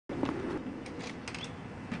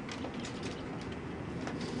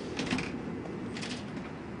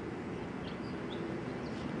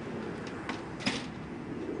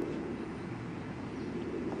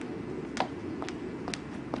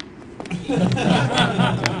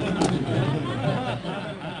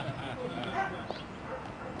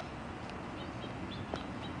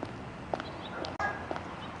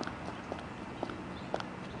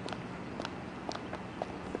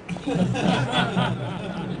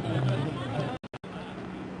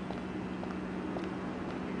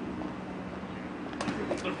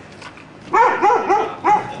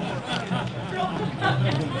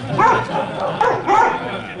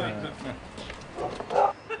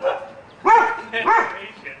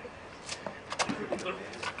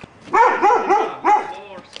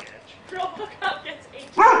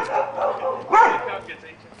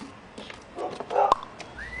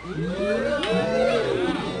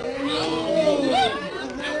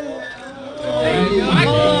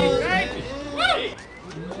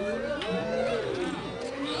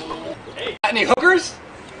Any hookers?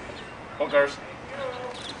 Hookers?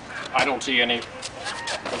 I don't see any.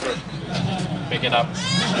 Hookers. Pick it up.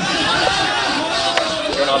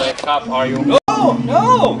 You're not a cop, are you? No,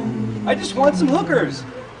 no! I just want some hookers.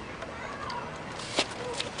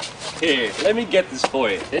 Here, let me get this for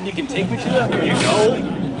you. Then you can take me to the Here you go.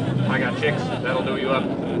 I got chicks. That'll do you up.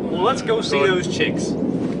 Well, let's go see those chicks.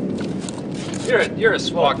 You're a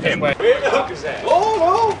swell pimp. Where the hookers at?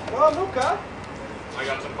 Oh, no, cop. I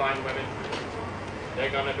got some fine women. They're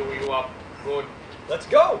gonna do you up. Good. Let's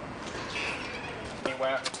go.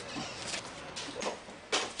 Anywhere.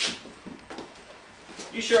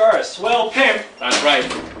 You sure are a swell pimp. That's right.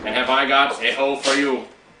 And have I got a hoe for you?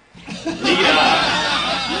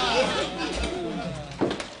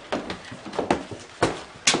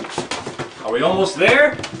 Are we almost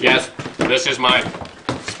there? Yes, this is my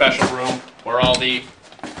special room where all the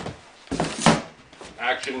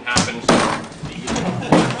action happens.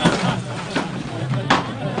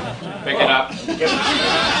 Pick it up.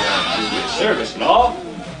 Service, no?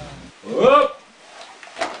 Whoop.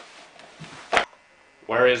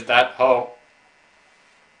 Where is that hoe?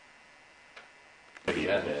 Maybe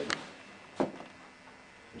that head.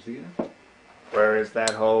 Where's he at? Where is that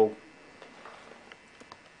hoe?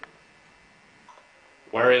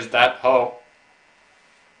 Where is that hoe?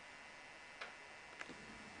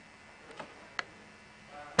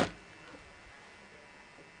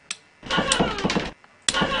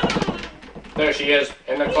 There she is,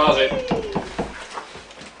 in the closet.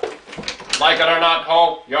 Like it or not,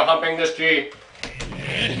 hoe, you're humping this G.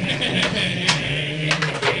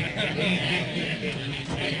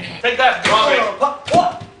 Take that, drop it.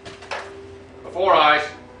 What? Before eyes.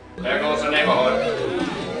 There goes the neighborhood.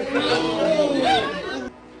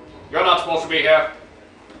 You're not supposed to be here.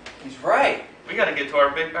 He's right. We gotta get to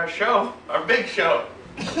our big show.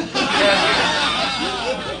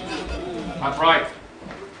 That's right.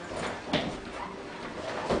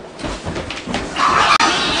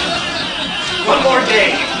 One more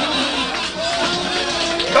day.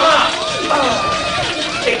 Come on.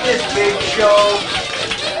 Take this big show.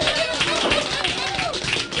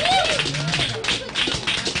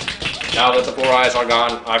 Now that the 4 eyes are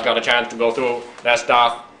gone, I've got a chance to go through that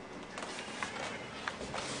stuff.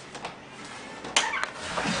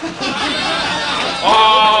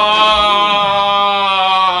 Ah!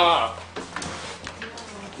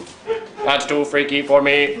 That's too freaky for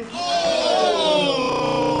me.